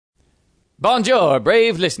Bonjour,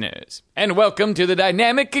 brave listeners, and welcome to the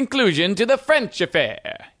dynamic conclusion to the French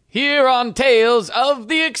affair, here on Tales of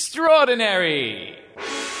the Extraordinary.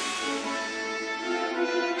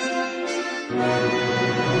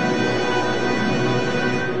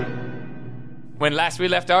 When last we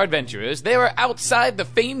left our adventurers, they were outside the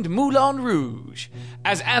famed Moulin Rouge.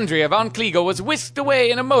 As Andrea von Kliegel was whisked away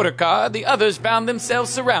in a motor car, the others found themselves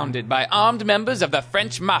surrounded by armed members of the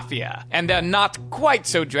French Mafia and their not quite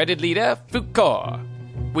so dreaded leader, Foucault.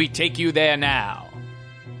 We take you there now.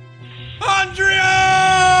 Andrea!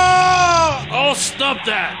 Oh, stop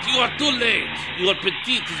that! You are too late. Your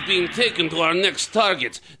petite is being taken to our next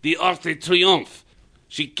target, the Arc de Triomphe.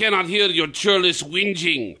 She cannot hear your churlish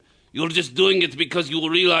whinging. You're just doing it because you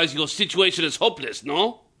realize your situation is hopeless,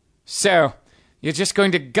 no? So, you're just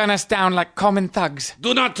going to gun us down like common thugs?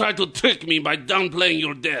 Do not try to trick me by downplaying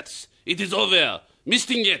your deaths. It is over.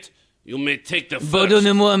 Mistinguett, you may take the first.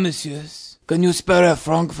 Pardonnez-moi, messieurs. Can you spare a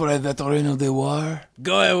franc for a veteran of the war?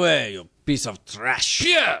 Go away, you piece of trash.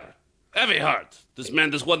 Pierre! Heavyheart, this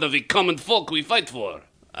man is one of the common folk we fight for.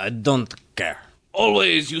 I don't care.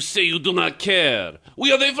 Always you say you do not care.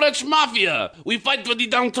 We are the French Mafia. We fight for the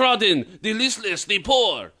downtrodden, the listless, the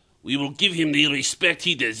poor. We will give him the respect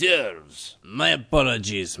he deserves. My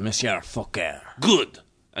apologies, Monsieur Fouquet. Good.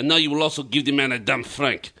 And now you will also give the man a damn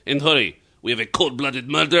franc. And hurry, we have a cold-blooded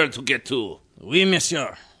murderer to get to. Oui,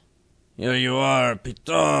 monsieur. Here you are,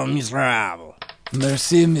 putain miserable.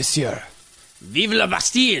 Merci, monsieur. Vive la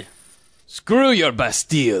Bastille! Screw your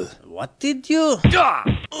Bastille. What did you...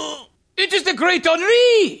 It is the great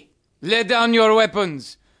Henri! Lay down your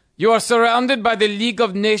weapons. You are surrounded by the League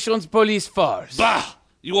of Nations police force. Bah!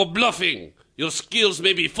 You are bluffing. Your skills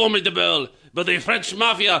may be formidable, but the French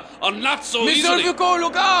Mafia are not so easily... Monsieur Foucault,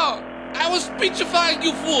 look out! I was speechifying,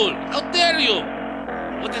 you fool! How dare you?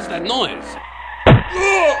 What is that noise?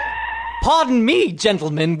 Pardon me,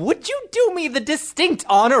 gentlemen. Would you do me the distinct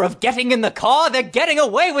honor of getting in the car? They're getting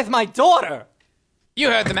away with my daughter.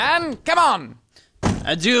 You heard the man. Come on.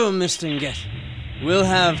 Adieu, Mistinguett. We'll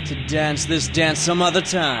have to dance this dance some other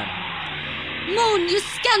time. Mon, you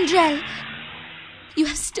scoundrel! You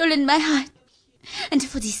have stolen my heart. And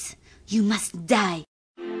for this, you must die.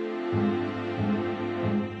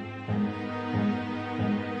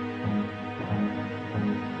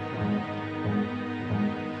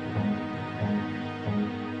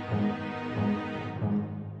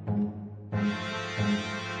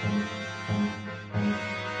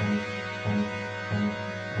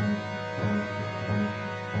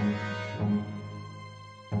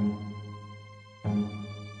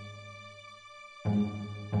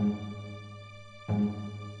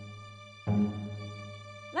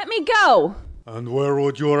 Let me go! And where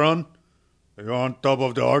would you run? You're on top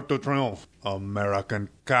of the Arc de Triomphe, American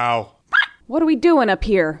cow. What are we doing up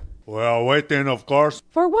here? Well, waiting, of course.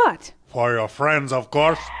 For what? For your friends, of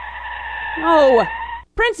course. Oh!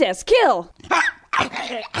 Princess, kill!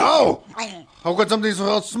 How? How could something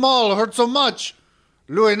so small hurt so much?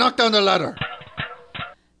 Louis, knock down the ladder.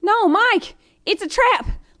 No, Mike! It's a trap!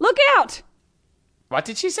 Look out! What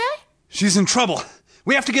did she say? She's in trouble.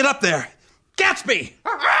 We have to get up there. Gatsby!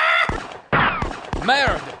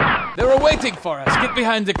 Merde! They were waiting for us. Get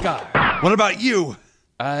behind the car. What about you?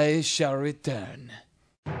 I shall return.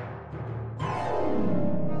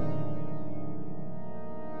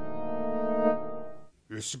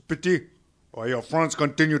 You see, Petit, while your friends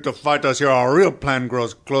continue to fight us here, our real plan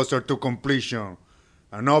grows closer to completion.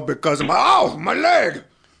 And all because of my leg!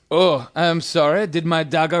 Oh, I'm sorry. Did my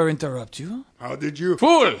dagger interrupt you? How did you...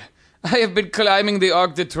 Fool! I have been climbing the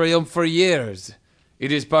Arc de Triomphe for years.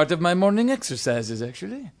 It is part of my morning exercises,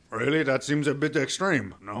 actually. Really? That seems a bit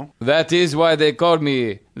extreme, no? That is why they call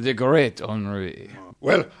me the Great Henri.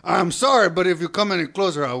 Well, I'm sorry, but if you come any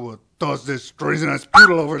closer, I will toss this treasonous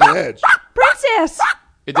poodle over the edge. Princess!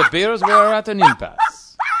 It appears we are at an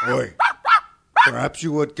impasse. Oi, perhaps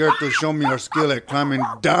you would care to show me your skill at climbing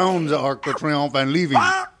down the Arc de Triomphe and leaving.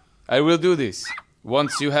 I will do this,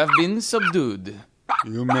 once you have been subdued.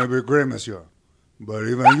 You may be great, monsieur, but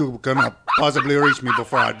even you cannot possibly reach me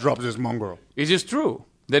before I drop this mongrel. It is true.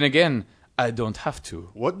 Then again, I don't have to.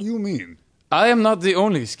 What do you mean? I am not the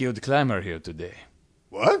only skilled climber here today.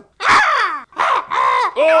 What?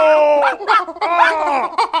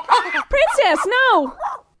 Princess, no!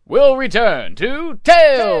 We'll return to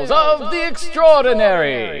Tales of the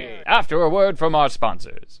Extraordinary after a word from our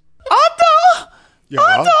sponsors. Otto! Yeah.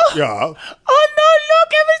 Oh no,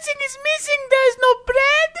 look, everything is missing. There's no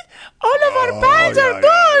bread. All of our pans are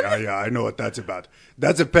gone. Yeah, I know what that's about.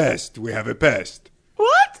 That's a pest. We have a pest.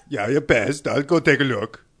 What? Yeah, a pest. I'll go take a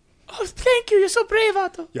look. Oh, thank you. You're so brave,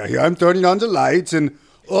 Otto. Yeah, here I'm turning on the lights, and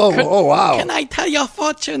Oh, wow. Can I tell your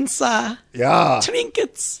fortune, sir? Yeah.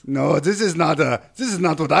 Trinkets. No, this is not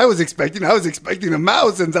what I was expecting. I was expecting a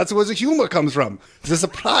mouse, and that's where the humor comes from. The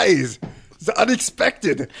surprise. The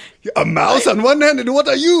unexpected. A mouse on one hand, and what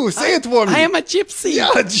are you? Say it for me. I am a gypsy.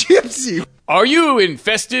 Yeah, a gypsy. Are you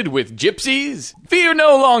infested with gypsies? Fear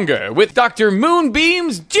no longer with Dr.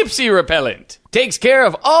 Moonbeam's Gypsy Repellent. Takes care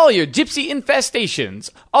of all your gypsy infestations,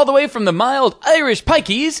 all the way from the mild Irish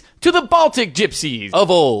pikeys to the Baltic gypsies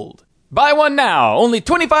of old. Buy one now, only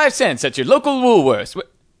 25 cents at your local Woolworths.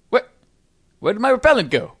 Where did my repellent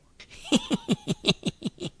go?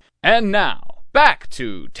 And now, back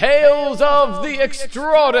to Tales of the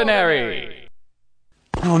Extraordinary.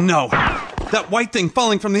 Oh no, that white thing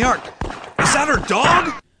falling from the ark. Is that her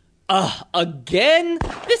dog? Again?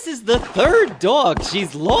 This is the third dog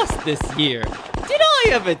she's lost this year. Did I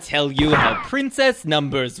ever tell you how princess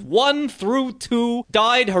numbers 1 through 2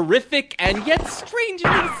 died horrific and yet strangely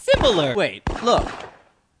similar? Wait, look.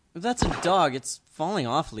 If that's a dog, it's falling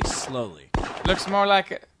awfully slowly. Looks more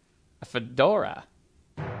like a fedora.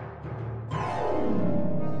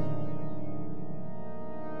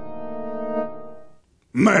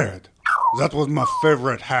 Mad. That was my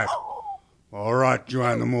favorite hat. All right, you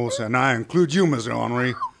animals, and I include you, Mr.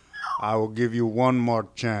 Henry. I will give you one more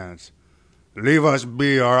chance. Leave us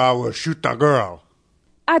be or I will shoot the girl.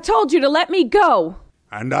 I told you to let me go.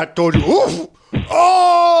 And I told you, oof!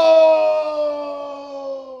 Oh!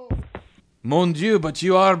 Mon Dieu, but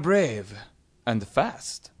you are brave. And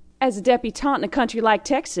fast. As a debutante in a country like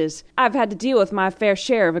Texas, I've had to deal with my fair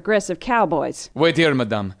share of aggressive cowboys. Wait here,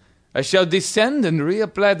 madame. I shall descend and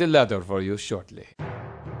reapply the ladder for you shortly.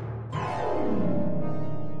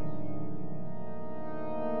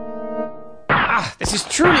 This is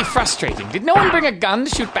truly frustrating. Did no one bring a gun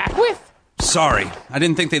to shoot back with? Sorry, I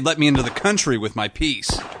didn't think they'd let me into the country with my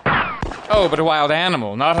piece. Oh, but a wild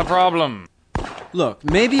animal, not a problem. Look,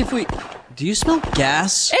 maybe if we... Do you smell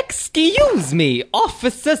gas? Excuse me,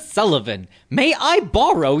 Officer Sullivan. May I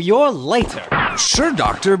borrow your lighter? Sure,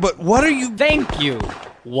 Doctor, but what are you... Thank you.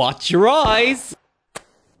 Watch your eyes.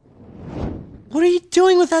 What are you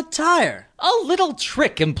doing with that tire? A little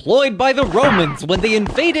trick employed by the Romans when they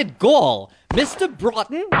invaded Gaul. Mr.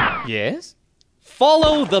 Broughton? Yes?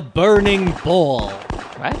 Follow the burning ball.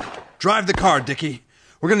 What? Drive the car, Dickie.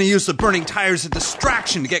 We're gonna use the burning tire as a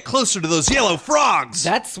distraction to get closer to those yellow frogs.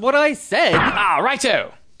 That's what I said. Ah,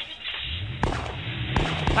 righto.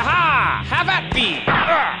 Ha-ha! Have at thee!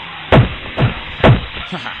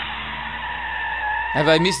 Have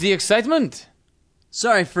I missed the excitement?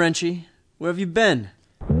 Sorry, Frenchie. Where have you been?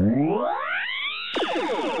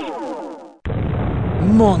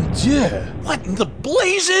 Mon Dieu! What in the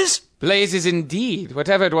blazes? Blazes indeed.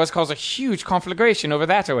 Whatever it was caused a huge conflagration over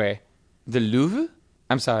that way. The Louvre?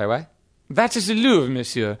 I'm sorry, what? That is the Louvre,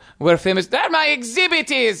 monsieur, where famous... There my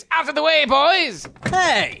exhibit is! Out of the way, boys!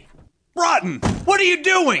 Hey! Rotten! What are you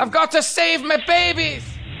doing? I've got to save my babies!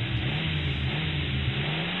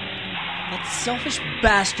 That selfish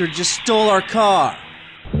bastard just stole our car.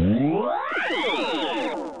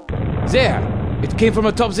 There! It came from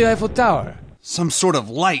atop the Eiffel Tower. Some sort of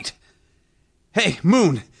light. Hey,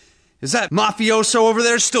 Moon, is that mafioso over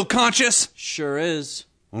there still conscious? Sure is.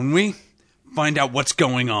 When we find out what's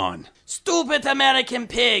going on. Stupid American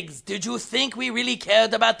pigs. Did you think we really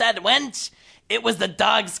cared about that wench? It was the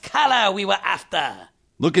dog's collar we were after.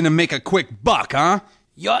 Looking to make a quick buck, huh?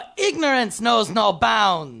 Your ignorance knows no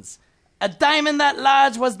bounds. A diamond that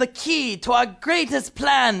large was the key to our greatest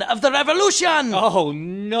plan of the revolution. Oh,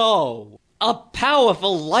 no. A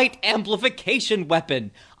powerful light amplification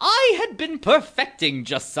weapon. I had been perfecting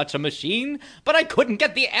just such a machine, but I couldn't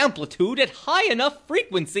get the amplitude at high enough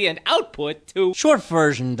frequency and output to... Short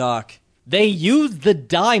version, Doc. They used the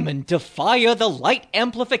diamond to fire the light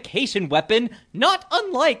amplification weapon, not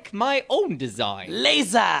unlike my own design.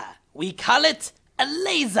 Laser. We call it a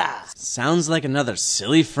laser. Sounds like another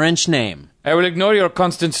silly French name. I will ignore your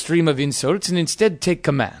constant stream of insults and instead take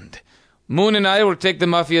command. Moon and I will take the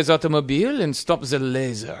Mafia's automobile and stop the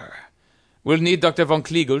laser. We'll need Dr. Von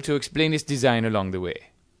Kliegel to explain his design along the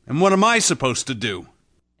way. And what am I supposed to do?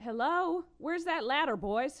 Hello? Where's that ladder,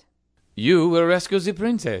 boys? You will rescue the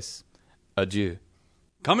princess. Adieu.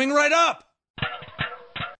 Coming right up!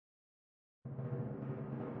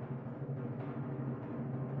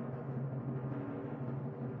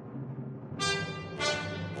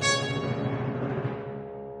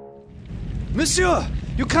 Monsieur,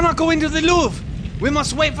 you cannot go into the Louvre. We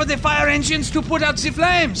must wait for the fire engines to put out the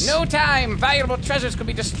flames. No time. Valuable treasures could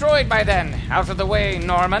be destroyed by then. Out of the way,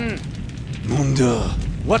 Norman. Mon Dieu,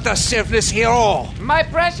 what a selfless hero. My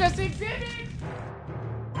precious exhibit!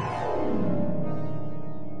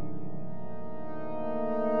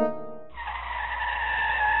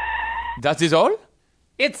 That is all?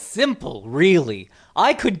 It's simple, really.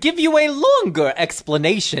 I could give you a longer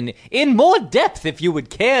explanation in more depth if you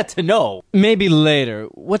would care to know. Maybe later.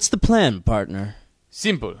 What's the plan, partner?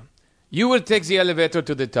 Simple. You will take the elevator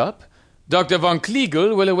to the top. Dr. von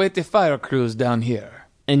Kliegel will await the fire crews down here.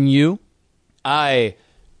 And you? I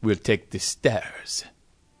will take the stairs.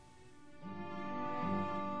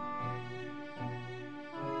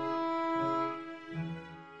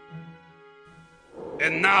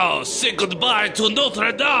 And now, say goodbye to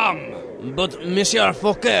Notre Dame! But, Monsieur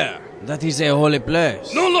Fouquet, that is a holy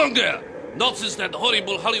place. No longer! Not since that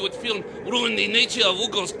horrible Hollywood film ruined the nature of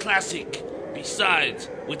Hugo's classic. Besides,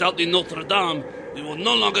 without the Notre Dame, we will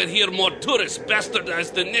no longer hear more tourists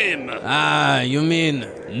bastardize the name. Ah, you mean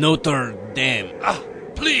Notre Dame. Ah,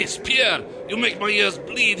 please, Pierre, you make my ears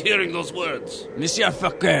bleed hearing those words. Monsieur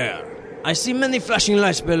Fouquet, I see many flashing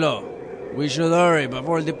lights below. We should hurry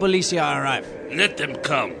before the police arrive. Let them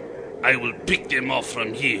come. I will pick them off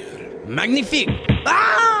from here. Magnifique!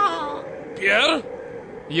 Ah! Pierre?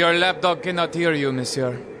 Your lapdog cannot hear you,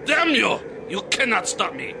 monsieur. Damn you! You cannot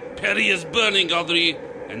stop me. Paris is burning, Audrey,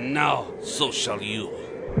 and now so shall you.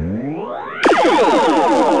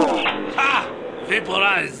 Ha!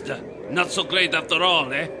 Vaporized. Not so great after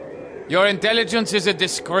all, eh? Your intelligence is a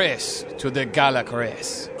disgrace to the Gallic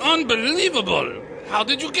race. Unbelievable! How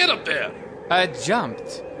did you get up there? I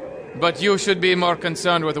jumped. But you should be more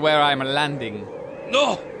concerned with where I'm landing.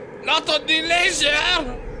 No! Not on the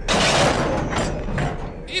laser!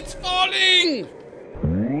 It's falling!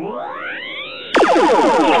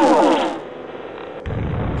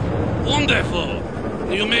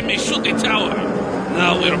 Wonderful! You made me shoot the tower.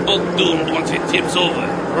 Now we're both doomed once it tips over.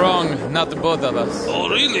 Wrong, not both of us. Oh,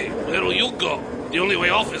 really? Where will you go? The only way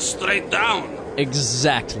off is straight down.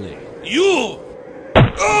 Exactly. You!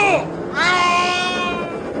 Oh! Ah!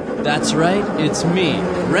 That's right, it's me,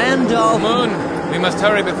 Randolph. Moon, we must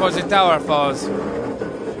hurry before the tower falls.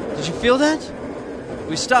 Did you feel that?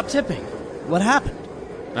 We stopped tipping. What happened?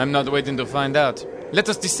 I'm not waiting to find out. Let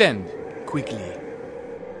us descend. Quickly.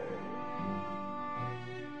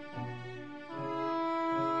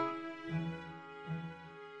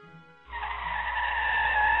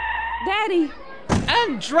 Daddy!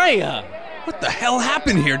 Andrea! What the hell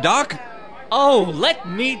happened here, Doc? Oh, let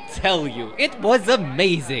me tell you, it was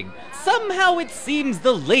amazing. Somehow it seems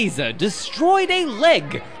the laser destroyed a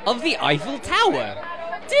leg of the Eiffel Tower.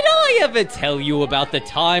 Did I ever tell you about the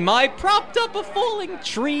time I propped up a falling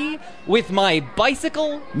tree with my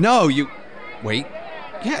bicycle? No, you... Wait.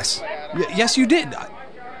 Yes. Yes, you did.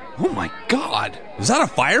 Oh my God. Was that a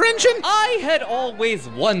fire engine? I had always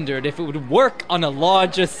wondered if it would work on a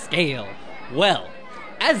larger scale. Well,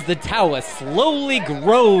 as the tower slowly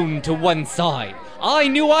groaned to one side, I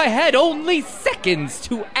knew I had only seconds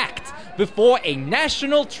to act before a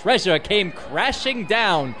national treasure came crashing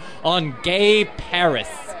down on gay Paris.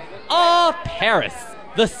 Ah, Paris,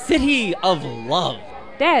 the city of love.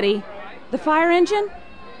 Daddy, the fire engine?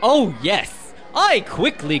 Oh, yes. I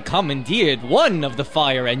quickly commandeered one of the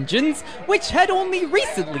fire engines, which had only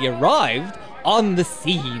recently arrived on the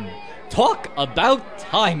scene. Talk about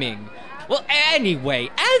timing. Well, anyway,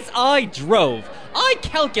 as I drove, I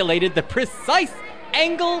calculated the precise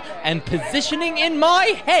angle and positioning in my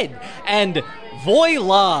head, and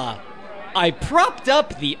voila! I propped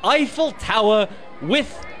up the Eiffel Tower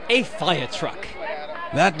with a fire truck.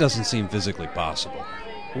 That doesn't seem physically possible.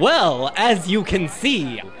 Well, as you can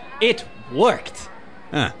see, it worked.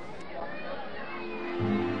 Huh.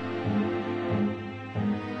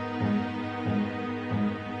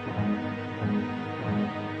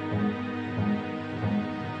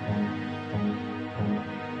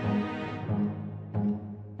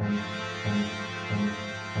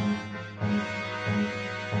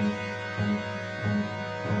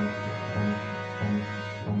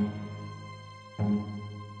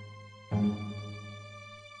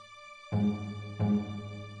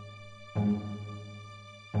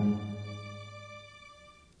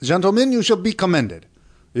 Gentlemen, you shall be commended.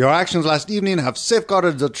 Your actions last evening have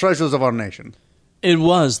safeguarded the treasures of our nation. It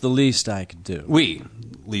was the least I could do.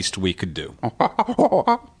 Least we could do.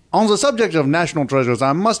 On the subject of national treasures,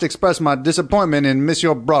 I must express my disappointment in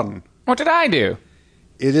Monsieur Broughton. What did I do?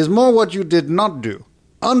 It is more what you did not do.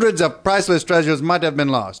 Hundreds of priceless treasures might have been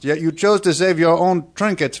lost, yet you chose to save your own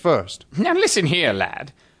trinkets first. Now listen here,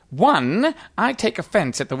 lad. 1, I take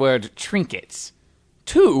offense at the word trinkets.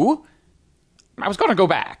 2, I was going to go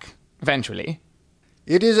back, eventually.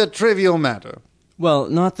 It is a trivial matter. Well,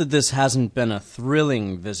 not that this hasn't been a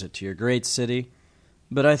thrilling visit to your great city,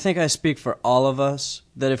 but I think I speak for all of us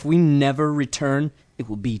that if we never return, it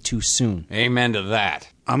will be too soon. Amen to that.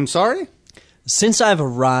 I'm sorry? Since I've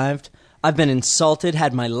arrived, I've been insulted,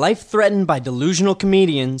 had my life threatened by delusional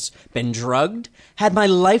comedians, been drugged, had my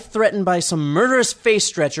life threatened by some murderous face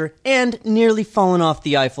stretcher, and nearly fallen off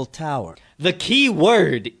the Eiffel Tower. The key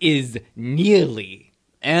word is nearly.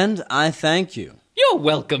 And I thank you. You're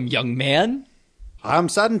welcome, young man. I'm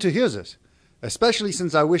saddened to hear this, especially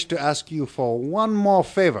since I wish to ask you for one more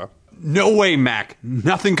favor. No way, Mac.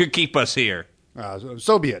 Nothing could keep us here.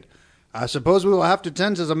 So be it. I suppose we will have to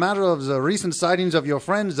tend to the matter of the recent sightings of your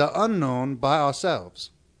friends, the unknown, by ourselves.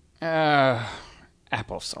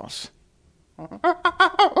 Applesauce.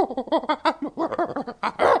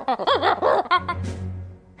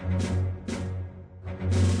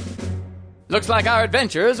 Looks like our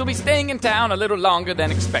adventurers will be staying in town a little longer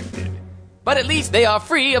than expected. But at least they are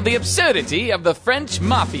free of the absurdity of the French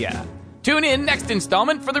Mafia. Tune in next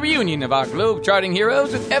installment for the reunion of our globe-trotting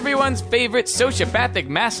heroes with everyone's favorite sociopathic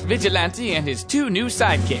masked vigilante and his 2 new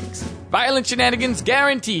sidekicks. Violent shenanigans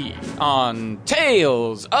guaranteed on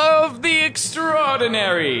Tales of the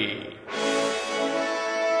Extraordinary.